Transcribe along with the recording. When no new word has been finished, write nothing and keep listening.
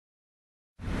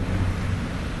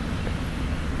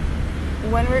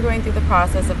when we're going through the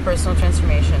process of personal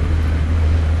transformation,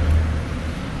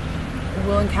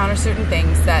 we'll encounter certain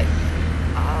things that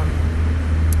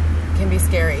can be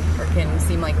scary or can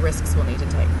seem like risks we'll need to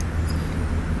take.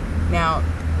 Now,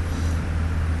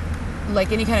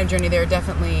 like any kind of journey, there are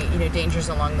definitely, dangers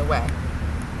along the way.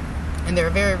 And there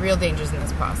are very real dangers in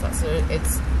this process. So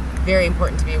it's very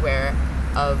important to be aware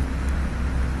of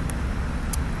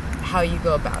how you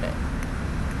go about it.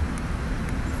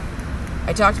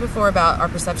 I talked before about our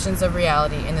perceptions of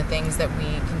reality and the things that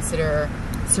we consider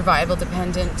survival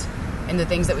dependent and the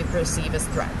things that we perceive as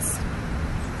threats.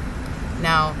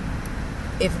 Now,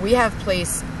 if we have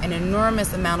placed an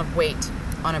enormous amount of weight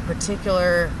on a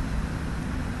particular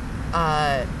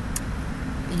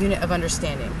unit of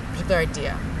understanding, particular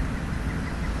idea,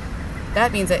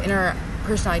 that means that in our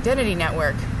personal identity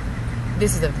network,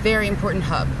 this is a very important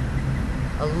hub.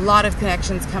 A lot of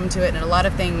connections come to it, and a lot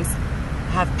of things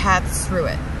have paths through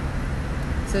it.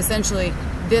 So essentially,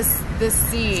 this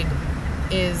seed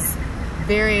is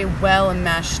very well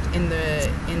enmeshed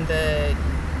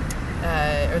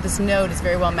or this node is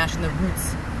very well enmeshed in the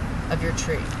roots of your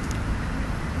tree.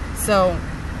 So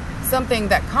something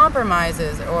that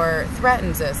compromises or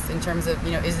threatens this in terms of,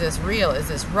 is this real? Is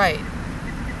this right?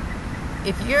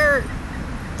 If you're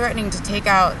threatening to take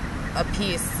out a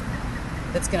piece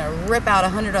that's going to rip out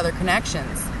 100 other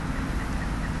connections,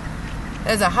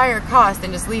 there's a higher cost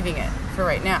than just leaving it for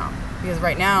right now. Because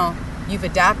right now, you've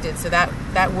adapted, so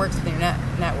that works with your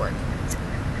network.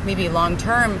 Maybe long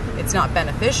term, it's not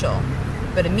beneficial,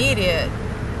 but immediate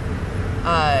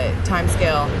time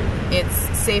scale, it's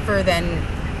safer than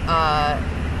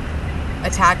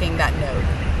attacking that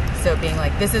node. So being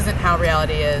like, this isn't how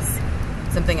reality is,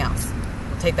 something else.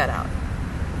 We'll take that out.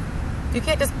 You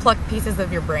can't just pluck pieces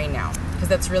of your brain now, because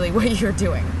that's really what you're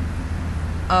doing.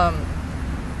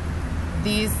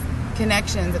 These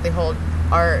connections that they hold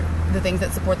are the things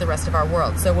that support the rest of our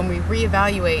world. So when we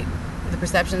reevaluate the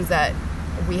perceptions that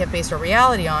we have based our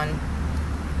reality on,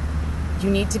 you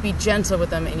need to be gentle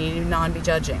with them and you need to not be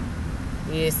judging.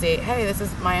 You need to say, hey, this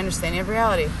is my understanding of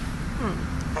reality.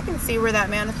 I can see where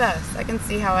that manifests. I can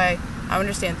see how I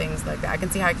understand things like that. I can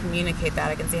see how I communicate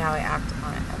that. I can see how I act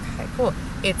on it. Okay, cool.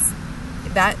 It's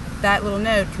that little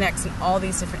node connects in all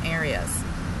these different areas.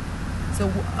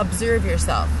 So observe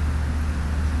yourself.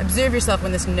 Observe yourself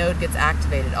when this node gets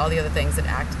activated, all the other things it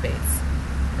activates,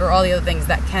 or all the other things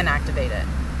that can activate it.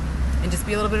 And just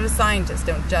be a little bit of a scientist.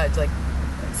 Don't judge. Like,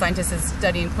 a scientist is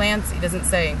studying plants. He doesn't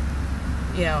say,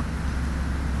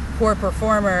 poor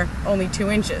performer, only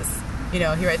 2 inches. He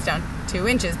writes down 2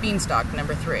 inches, beanstalk,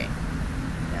 number 3.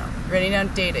 Writing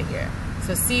down data here.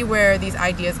 So see where these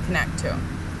ideas connect to.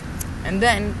 And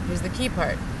then, here's the key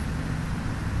part.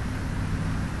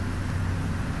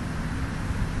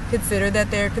 Consider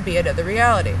that there could be another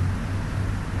reality.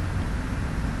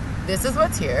 This is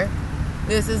what's here.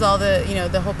 This is all the,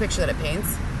 the whole picture that it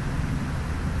paints.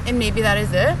 And maybe that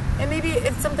is it. And maybe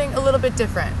it's something a little bit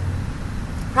different.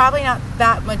 Probably not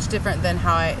that much different than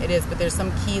how it is, but there's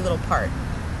some key little part.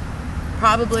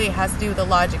 Probably has to do with a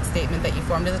logic statement that you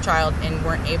formed as a child and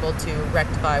weren't able to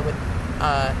rectify with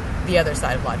the other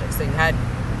side of logic. So you had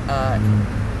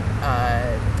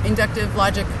inductive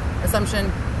logic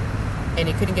assumption, and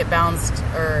it couldn't get balanced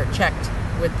or checked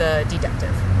with the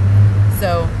deductive.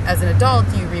 So as an adult,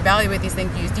 you reevaluate these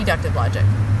things, you use deductive logic.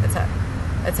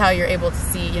 That's how you're able to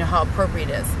see, how appropriate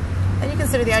it is. Then you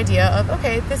consider the idea of,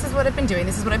 okay, this is what I've been doing,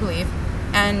 this is what I believe,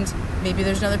 and maybe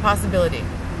there's another possibility.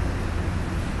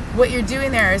 What you're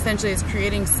doing there essentially is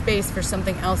creating space for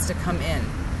something else to come in,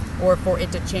 or for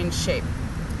it to change shape.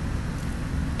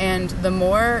 And the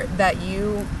more that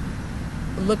you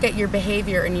look at your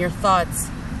behavior and your thoughts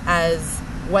as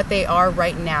what they are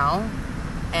right now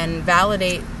and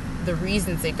validate the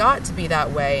reasons they got to be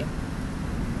that way,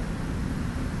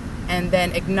 and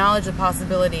then acknowledge the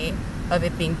possibility of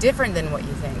it being different than what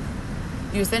you think,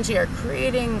 you essentially are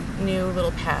creating new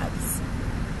little paths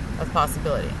of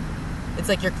possibility. It's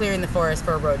like you're clearing the forest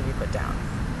for a road to be put down.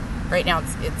 Right now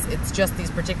it's just these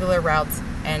particular routes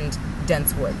and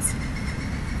dense woods.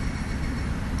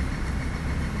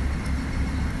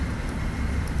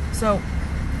 So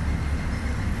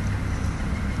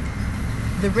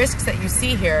the risks that you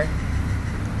see here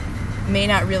may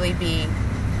not really be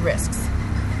risks,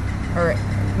 or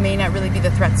may not really be the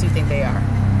threats you think they are.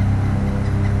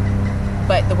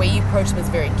 But the way you approach them is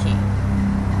very key.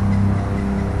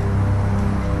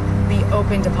 Be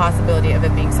open to possibility of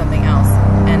it being something else.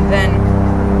 And then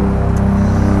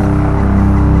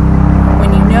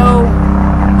when you know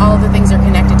all the things are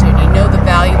connected to it, and you know the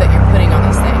value that you're putting on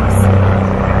these things,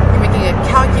 you're making a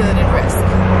calculated risk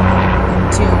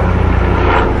to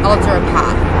alter a path.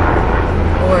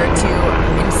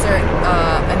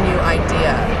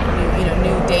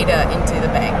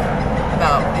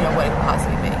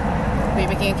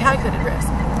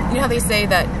 know how they say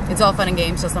that it's all fun and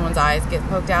games till someone's eyes get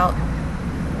poked out?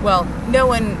 Well, no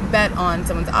one bet on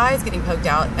someone's eyes getting poked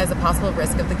out as a possible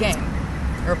risk of the game,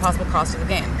 or a possible cost of the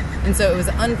game. And so it was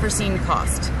an unforeseen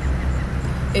cost.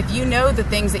 If you know the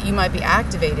things that you might be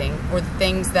activating, or the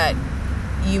things that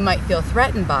you might feel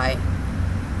threatened by,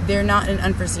 they're not an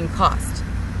unforeseen cost.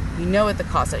 You know what the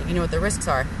costs are, you know what the risks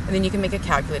are, and then you can make a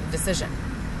calculated decision.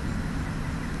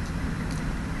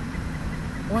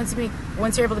 Once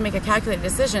you're able to make a calculated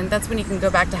decision, that's when you can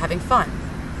go back to having fun.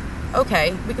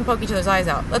 Okay, we can poke each other's eyes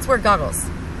out. Let's wear goggles.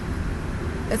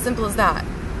 As simple as that.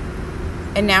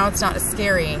 And now it's not a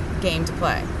scary game to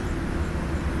play.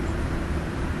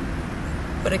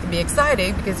 But it can be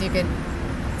exciting because you can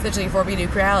essentially form a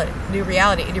new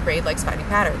reality in your brain likes finding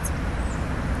patterns.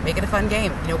 Make it a fun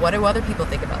game. You know, what do other people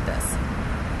think about this?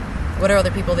 What do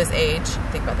other people this age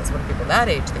think about this? What do people that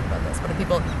age think about this? What do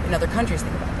people in other countries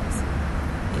think about this?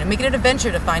 You know, make it an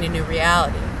adventure to find a new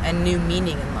reality and new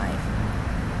meaning in life.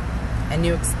 And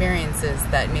new experiences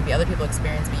that maybe other people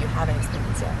experience but you haven't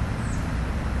experienced yet.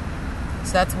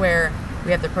 So that's where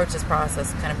we have to approach this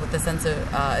process kind of with a sense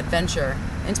of adventure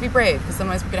and to be brave, because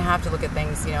sometimes we're going to have to look at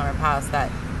things, you know, in our past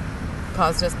that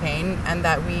caused us pain and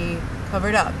that we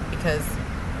covered up because,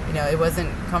 you know, it wasn't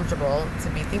comfortable to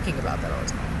be thinking about that all the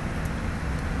time.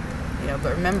 You know,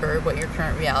 but remember what your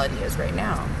current reality is right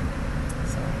now.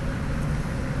 So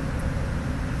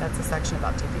that's a section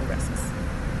about taking risks.